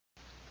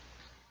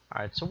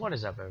Alright, so what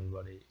is up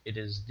everybody? It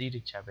is the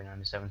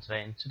Champion97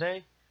 today, and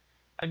today,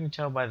 I can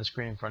tell by the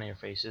screen in front of your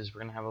faces, we're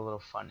gonna have a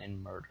little fun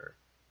in murder.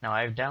 Now,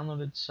 I've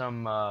downloaded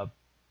some, what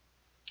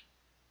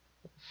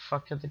the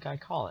fuck did the guy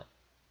call it?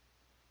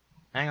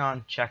 Hang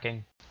on,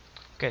 checking.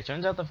 Okay,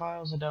 turns out the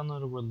files I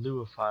downloaded were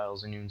Lua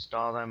files, and you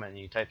install them, and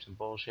you type some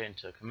bullshit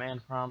into a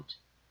command prompt,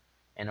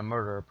 in a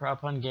murderer prop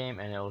hunt game,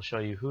 and it'll show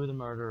you who the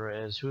murderer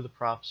is, who the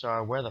props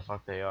are, where the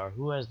fuck they are,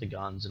 who has the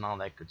guns, and all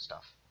that good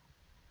stuff.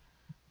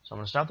 So I'm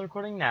going to stop the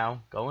recording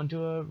now, go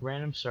into a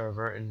random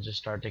server, and just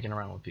start digging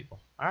around with people.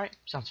 Alright?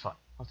 Sounds fun.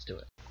 Let's do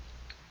it.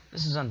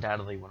 This is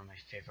undoubtedly one of my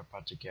favorite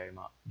parts of Garrys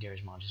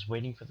Mod, just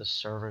waiting for the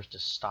servers to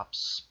stop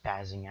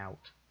spazzing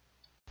out.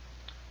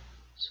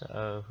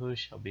 So, who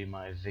shall be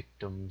my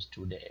victims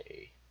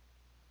today?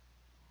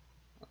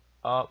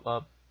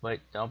 Wait,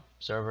 nope,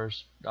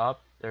 servers,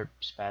 they're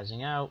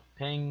spazzing out,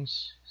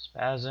 pings,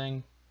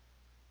 spazzing.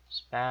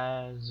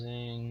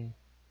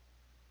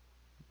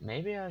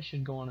 Maybe I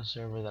should go on a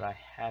server that I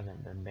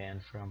haven't been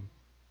banned from.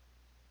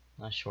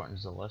 That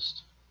shortens the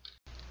list.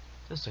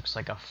 This looks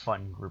like a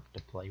fun group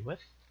to play with.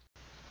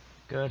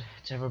 Good,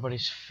 it's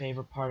everybody's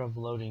favorite part of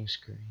loading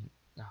screen.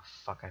 Oh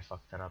fuck, I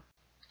fucked that up.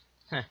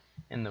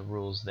 In the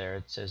rules there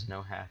it says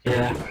no hacking.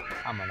 Yeah.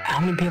 How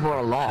many people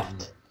are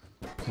left?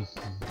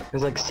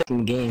 There's like 6 in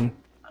the game.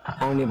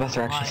 How many of us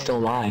are actually still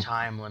alive?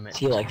 Time limit.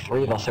 See, like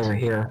 3 of us over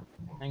here.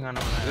 Hang on a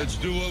minute. Let's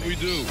do what we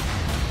do.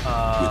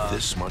 With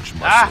this much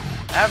muscle.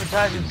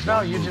 Advertisements, no,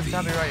 YouTube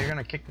copyright, you're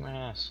gonna kick my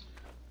ass.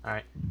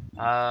 Alright,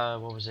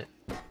 what was it?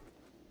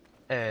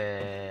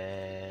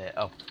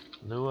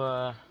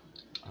 Lua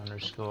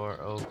 _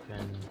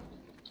 open.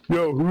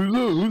 Yo,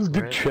 who's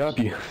Dick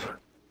Chappy?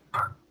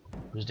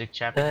 Who's Dick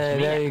Chappy? Hey,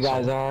 there you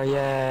guys are,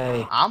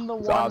 yay! I'm the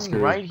one Oscar.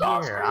 right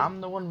here.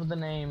 I'm the one with the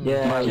name.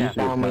 Yeah, you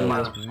found me.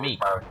 That's me.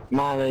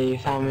 Molly, you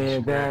found me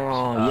a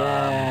barrel,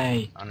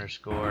 yay!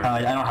 Underscore.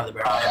 I don't have the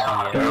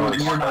barrel.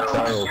 You're not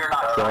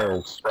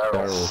Barrels.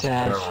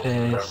 Sad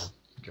face.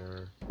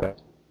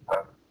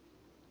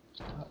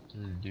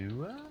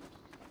 Lua?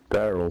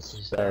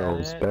 Barrels.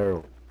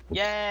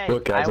 Yay!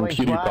 Look guys, I'm was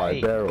cutie right.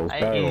 pie. Barrels.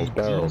 Barrel.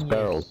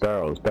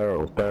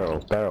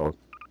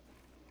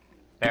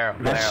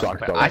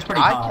 sucked, I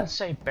though. can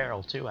say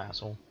barrel too,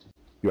 asshole.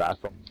 You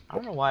asshole. I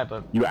don't know why,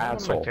 but You one of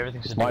asshole. my favorite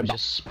things to It's do my is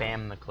just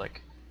spam the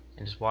click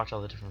and just watch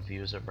all the different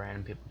views of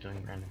random people doing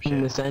random And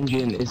shit. this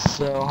engine is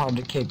so hard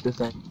to kick, this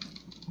thing.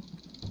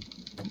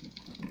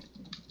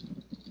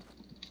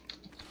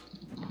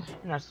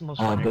 And that's the most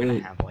fun you're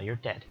gonna have while you're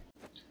dead.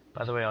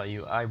 By the way, all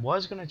you, I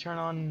was gonna turn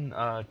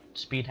on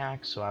speed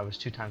hacks, so I was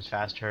 2 times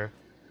faster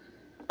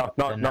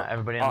than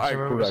everybody on the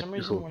server. For some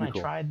reason, when I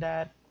tried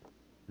that,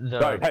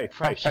 the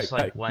French just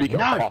like went,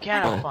 no, you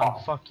can't have fun,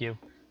 fuck you.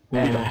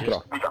 And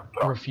just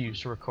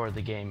refused to record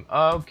the game.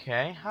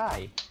 Okay,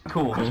 hi.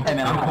 cool. Hey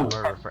man, I'm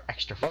cool. Murder for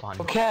extra fun.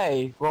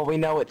 Okay, well we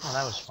know it's... Oh,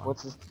 that was fun.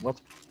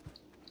 What's...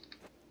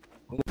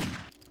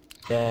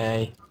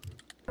 Yay.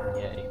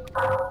 Yay.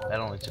 That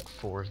only took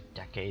 4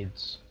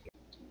 decades.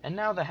 And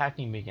now the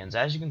hacking begins.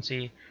 As you can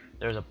see,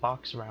 there's a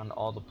box around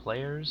all the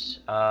players.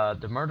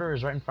 The murderer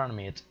is right in front of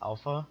me. It's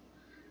Alpha.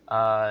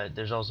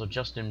 There's also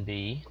Justin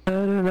B. Yep,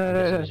 Who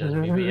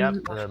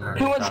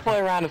wants to play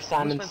around if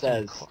Simon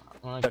says?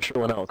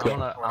 Everyone else. I'm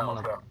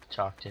gonna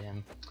talk to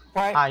him.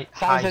 Alright,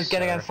 Simon says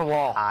get against the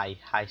wall. Hi,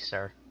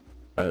 sir.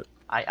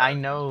 I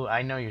know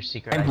your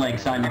secret. I'm playing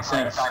Simon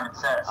Says.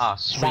 Ah,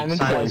 sweet. Simon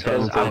Simon says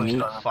says I was go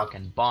the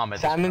fucking bomb at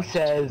this Simon point.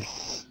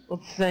 says,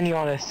 let's send you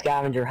on a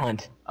scavenger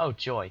hunt. Oh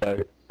joy.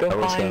 Go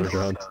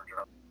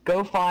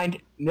find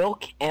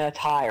milk and a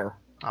tire.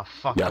 Oh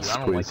fuck Yes, you. I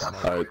don't please.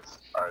 like that.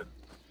 Alright.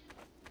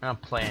 I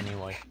don't play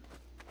anyway.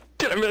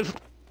 Get him in!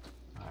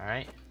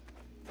 Alright.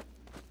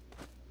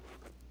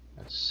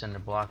 That's cinder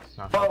block. It's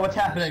not Oh, helping what's in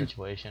this happening?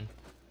 situation.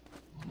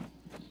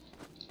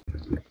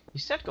 He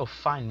said go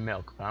find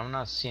milk, but I'm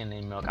not seeing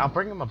any milk. I'll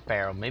bring him a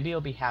barrel. Maybe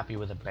he'll be happy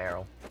with a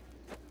barrel.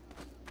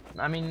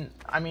 I mean,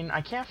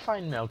 I can't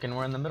find milk, and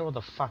we're in the middle of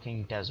the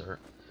fucking desert.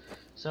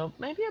 So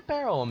maybe a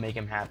barrel will make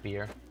him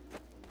happier.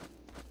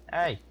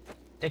 Hey,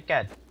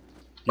 dickhead.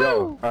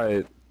 Yo,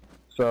 alright.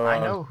 So, I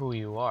know who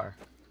you are.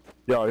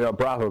 Yo,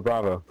 bravo.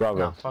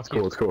 No, fuck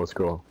you. It's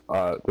cool.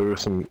 There were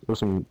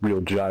some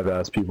real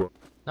jive-ass people.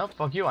 No,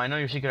 fuck you. I know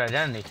your secret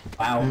identity.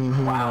 Wow.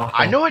 Wow.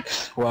 I knew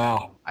it!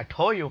 Wow. I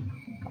told you.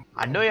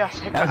 I know your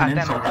secret That was an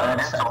insult.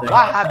 identity.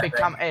 Why have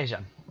become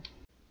Asian?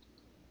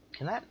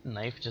 Can that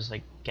knife just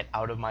like get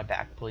out of my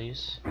back,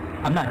 please?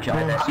 I'm not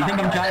jive ass. You think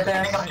I'm jive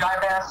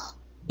ass?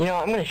 You know,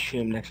 I'm gonna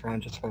shoot him next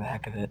round just for the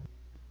heck of it.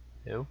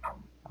 Who?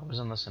 I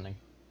wasn't listening.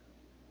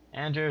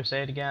 Andrew,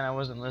 say it again. I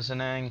wasn't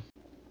listening.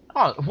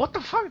 Oh, what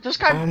the fuck? This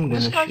guy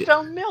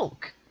found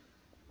milk.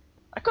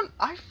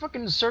 I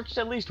fucking searched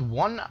at least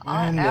one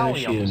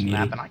alley on this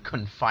map and I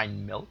couldn't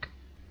find milk.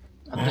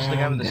 I'm just the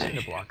guy with the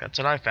cinder block. That's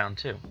what I found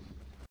too.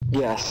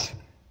 Yes.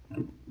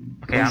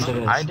 Okay,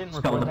 I didn't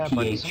record that, but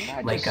PH, some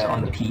guy like just said,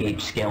 on the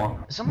PH scale.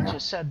 someone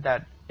just said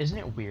that, isn't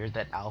it weird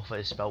that alpha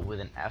is spelled with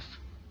an F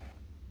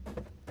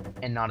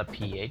and not a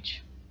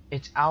PH?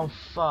 It's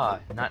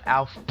alpha, not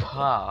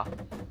alpha.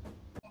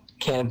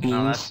 can of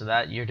No, beans.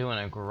 you're doing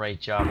a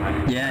great job.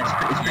 Man. Yeah,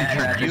 it's pretty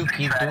tragic. You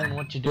keep doing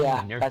what you're doing.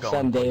 Yeah, You're that's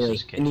going done daily.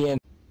 places, kid. In the end,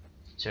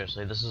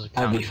 Seriously, this is a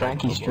That'd be kind of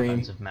Frankie's a dream.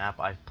 offensive map.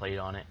 I've played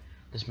on it.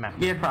 This map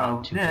Yeah, is not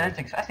probably. too Yeah,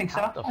 big. I think so.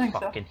 How the I think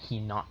fuck so. can he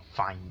not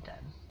find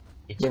them?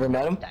 It's You ever met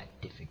not him?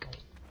 that difficult.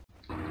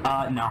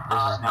 No.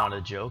 This is not a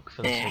joke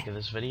for the sake of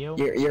this video.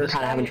 You're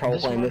kind of having trouble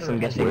playing this, I'm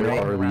guessing, Where right?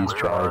 are these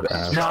drive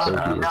apps?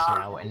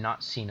 now and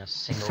not seen a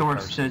single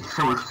Source, person.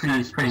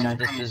 it's pretty nice.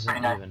 This isn't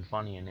even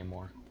funny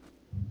anymore.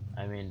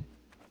 I mean,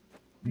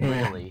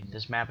 really,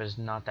 this map is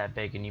not that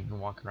big, and you've been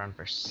walking around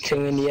for 6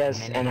 Two Indias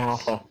minutes and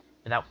Alpha.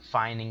 without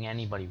finding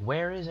anybody.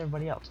 Where is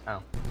everybody else?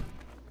 Oh,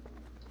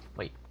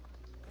 wait.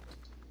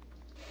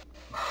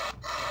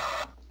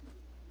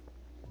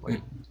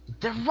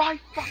 They're right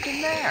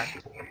fucking there.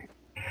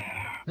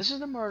 This is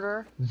the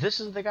murderer. This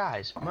is the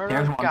guys. Murder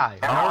There's one. guy.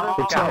 Murder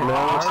What's guy. up,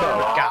 man? What's Murder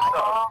up?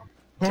 guy.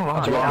 Yeah,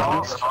 watch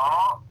it.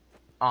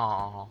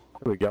 Aww.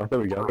 There we go. There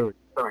we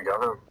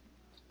go.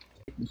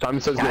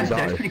 Simon says he's Guys,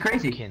 gonna that's die. pretty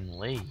crazy.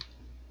 Kinley.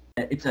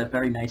 It's a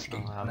very nice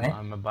game. Right?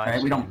 I'm a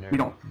Alright, we don't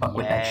fuck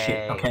with that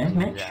shit, okay, That's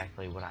Mitch?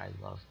 exactly what I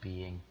love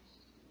being.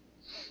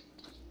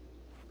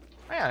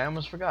 Oh yeah, I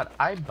almost forgot.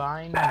 I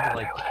bind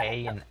like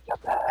K and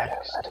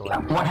X to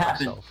like What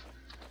happened? myself.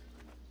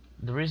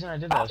 The reason I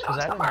did that was because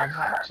I didn't have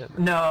hacks a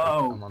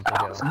No. month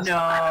ago. So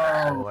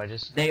No. I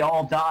just They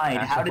all died.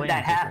 asked How to did blame that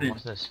people. happen?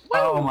 What's this?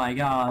 Oh my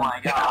god. Oh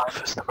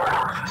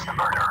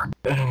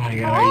my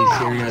god, are you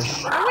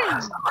serious?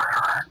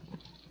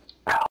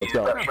 Let's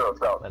go.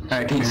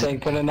 Alright, He's saying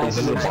put a knife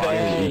in his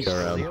face.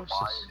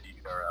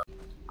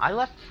 I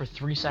left for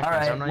 3 seconds.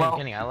 Alright, I'm not well, even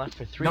kidding. I left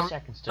for 3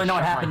 seconds to I know shut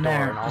what my happened door,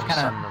 there. and all Just of a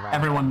sudden kind the of round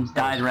everyone closed.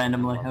 died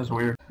randomly. That was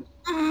weird.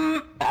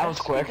 That was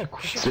quick.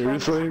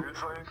 Seriously?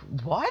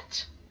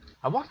 What?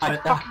 I walked I-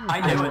 the fucking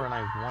I knew door it. and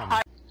I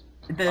won.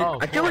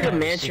 I feel like a cool.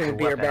 mansion Secret would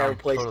be a weapon, better I'm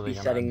place to totally be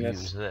gonna setting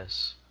use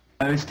this.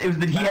 this. It was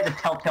that he had the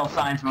telltale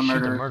signs of a Shoot the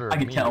murderer. murderer I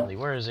could tell. immediately.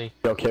 Where is he?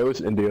 Yo,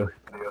 KO's India.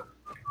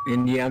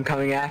 India, I'm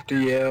coming after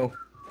you.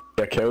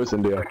 Yeah, KO's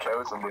India.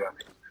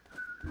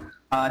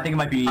 I think it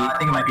might be.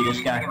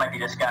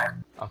 this guy.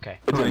 Okay.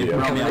 It's India.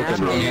 Romeo. It's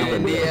India.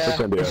 It's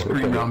India. It's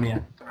Scream India.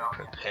 Romeo.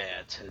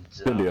 Prepare to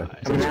die. India.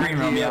 Scream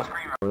Romeo.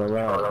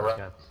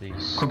 God,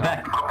 please.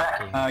 Quebec.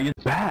 You're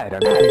Bad. I'm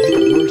not. It's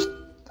the worst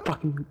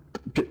fucking.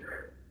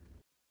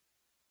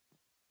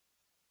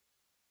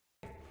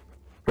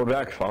 Go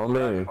back. Follow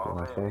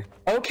me.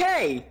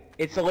 Okay!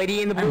 It's the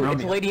lady in the blue.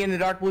 It's the lady in the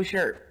dark blue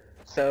shirt.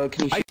 So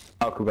can you shoot?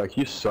 Oh, Quebec,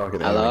 you suck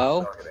at aiming.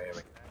 Hello?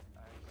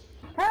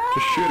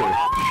 Just shoot her.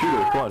 Shoot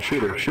her. Come on,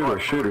 shoot her. Shoot her.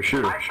 Shoot her.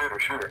 Shoot her.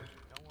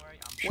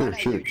 Shoot her.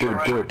 Shoot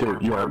her. Do it. Do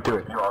it. You want to do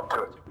it.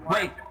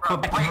 wait.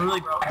 Quebec, you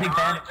really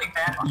take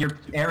that. Your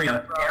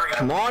area.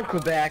 Come on,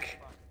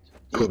 Quebec.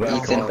 Quebec.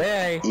 Ethan.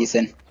 Hey.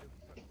 Ethan.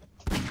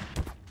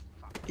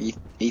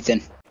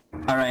 Ethan.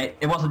 All right.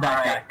 It wasn't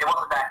that guy.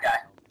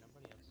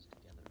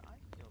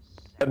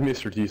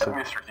 Mr. Decent.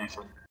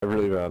 I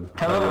really bad.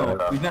 Hello.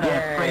 We've got a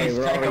Yay, crazed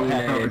we're already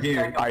psychopath over made.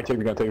 here. Alright, take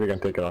the gun, take the gun,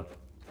 take it off.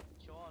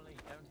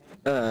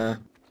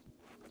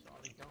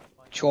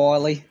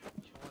 Charlie.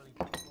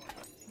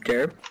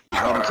 Garrett?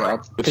 Good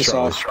job. It's Piss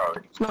Charlie. off.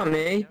 It's not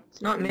me.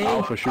 It's not me.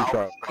 Alpha, shoot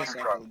Charlie. Piss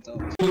off,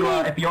 little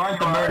dog. If you aren't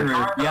the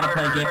murderer, you gotta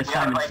play a game that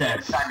Simon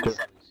says.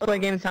 What the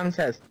game Simon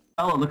says?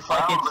 Oh, it looks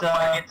like it's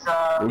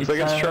Looks like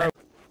it's Charlie.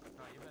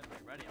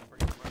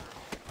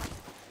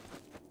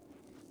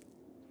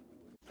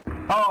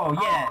 Oh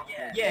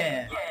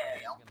yeah.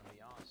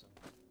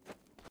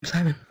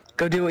 Simon,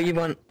 go do what you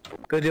want.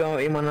 Go do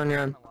what you want on your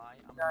own.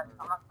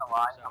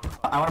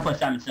 I want to play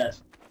Simon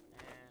Says.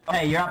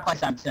 Hey, you're not playing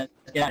Simon Says.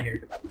 Get out of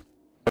here.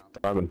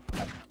 Simon.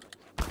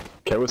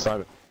 K was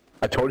Simon.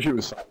 I told you it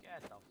was Simon.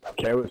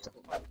 K was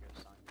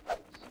Hold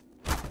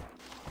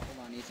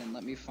on, Ethan.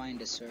 Let me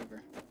find a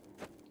server.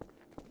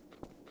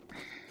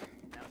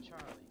 Now,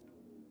 Charlie,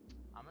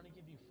 I'm gonna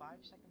give you 5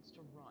 seconds to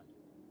run,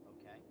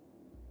 okay?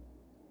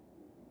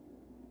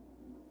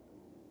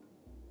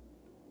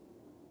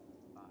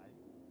 5,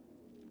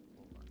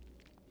 4,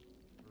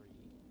 3,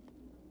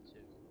 2,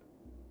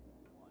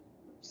 1.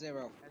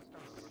 0. Head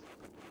start over.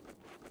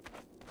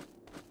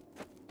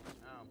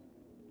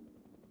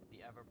 The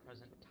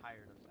ever-present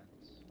tire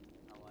defense.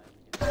 How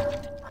I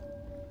ever get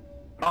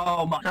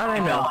Oh my How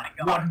did I know?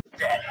 God.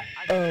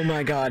 Oh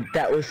my god,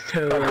 that was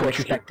totally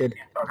unexpected.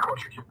 I was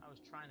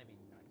trying to be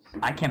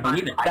nice. I can't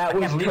believe it. That I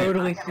was can't believe it.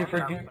 totally super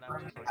duper. But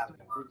I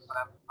was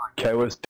K was